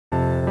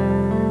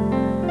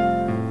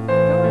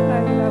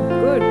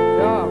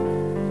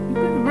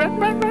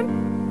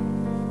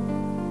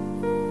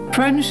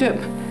Friendship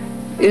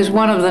is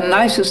one of the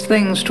nicest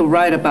things to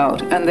write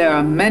about, and there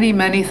are many,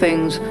 many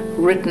things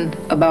written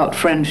about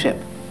friendship.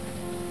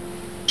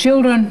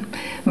 Children,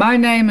 my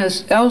name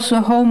is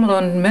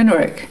Holmelund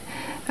Minarik,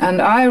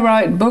 and I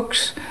write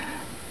books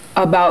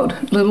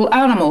about little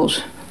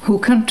animals who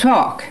can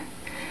talk.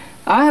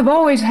 I have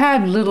always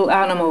had little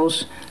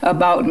animals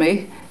about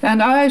me,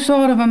 and I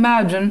sort of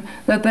imagine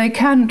that they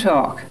can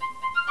talk.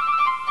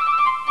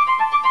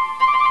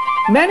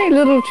 Many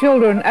little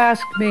children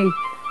ask me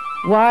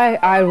why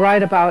I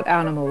write about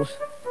animals.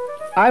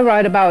 I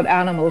write about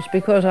animals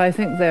because I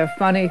think they're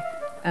funny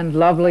and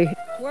lovely.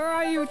 Where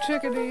are you,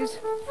 chickadees?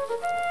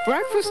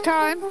 Breakfast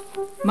time.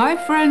 My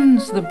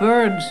friends, the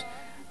birds,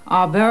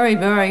 are very,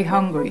 very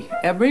hungry.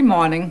 Every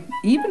morning,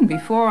 even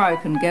before I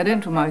can get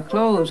into my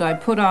clothes, I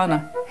put on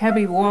a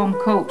heavy warm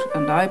coat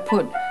and I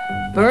put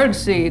bird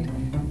seed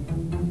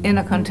in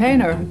a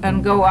container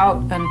and go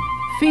out and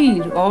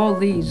feed all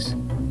these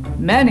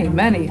many,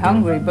 many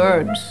hungry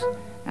birds.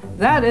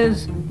 That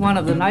is one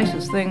of the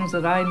nicest things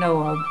that I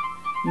know of.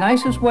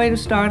 Nicest way to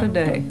start a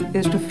day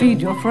is to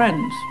feed your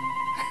friends.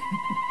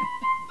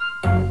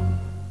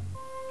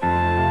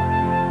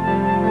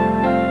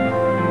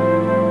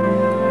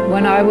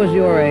 When I was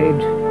your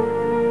age,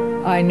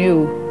 I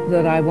knew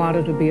that I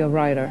wanted to be a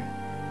writer.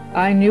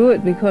 I knew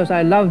it because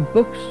I loved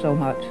books so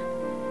much.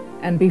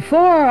 And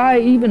before I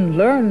even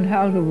learned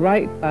how to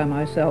write by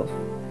myself,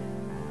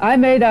 I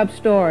made up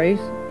stories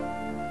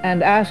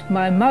and asked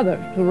my mother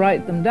to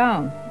write them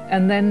down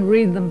and then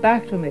read them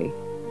back to me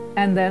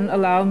and then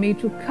allow me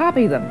to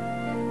copy them.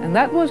 And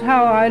that was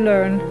how I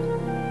learned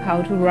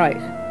how to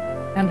write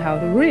and how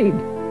to read.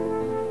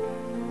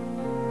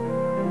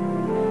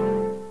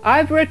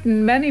 I've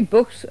written many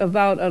books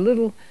about a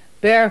little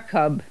bear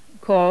cub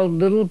called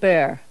Little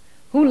Bear,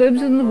 who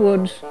lives in the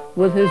woods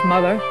with his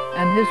mother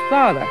and his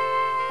father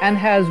and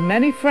has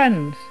many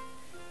friends.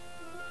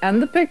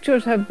 And the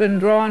pictures have been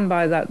drawn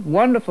by that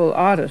wonderful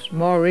artist,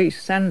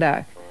 Maurice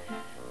Sendak.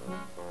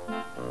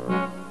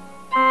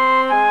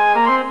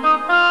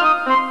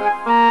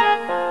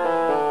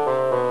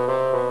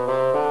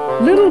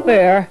 Little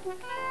Bear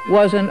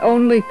was an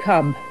only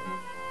cub,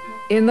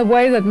 in the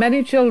way that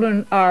many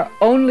children are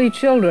only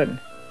children.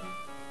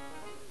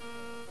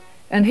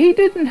 And he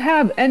didn't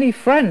have any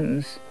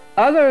friends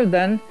other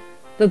than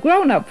the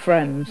grown-up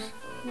friends,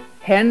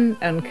 hen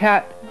and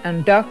cat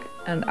and duck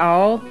and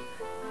owl.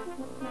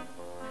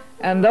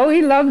 And though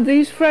he loved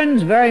these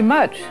friends very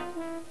much,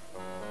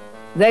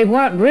 they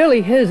weren't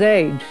really his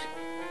age.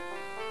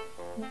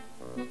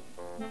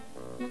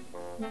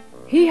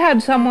 He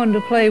had someone to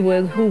play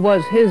with who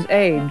was his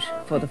age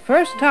for the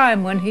first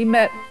time when he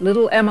met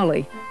little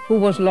Emily, who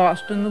was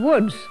lost in the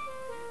woods.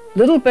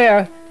 Little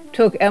Bear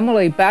took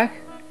Emily back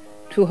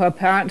to her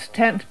parents'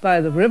 tent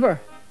by the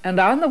river, and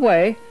on the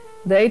way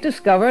they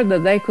discovered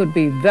that they could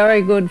be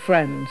very good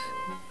friends.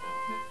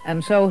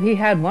 And so he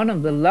had one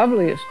of the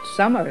loveliest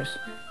summers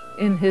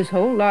in his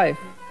whole life,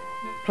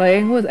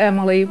 playing with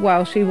Emily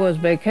while she was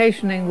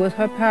vacationing with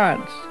her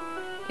parents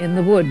in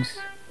the woods.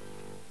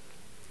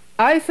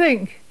 I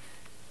think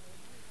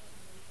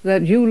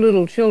that you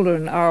little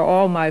children are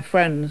all my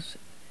friends,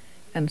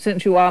 and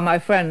since you are my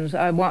friends,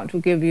 I want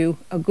to give you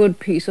a good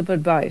piece of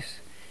advice.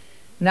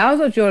 Now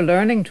that you're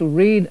learning to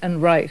read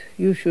and write,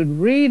 you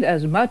should read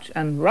as much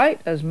and write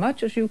as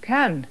much as you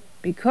can,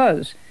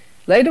 because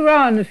later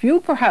on, if you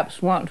perhaps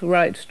want to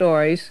write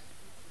stories,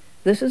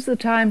 this is the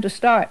time to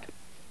start.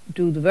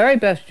 Do the very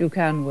best you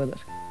can with it.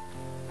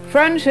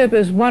 Friendship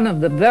is one of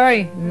the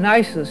very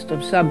nicest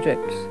of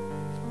subjects.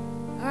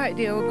 All right,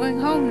 dear, we're going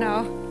home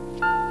now.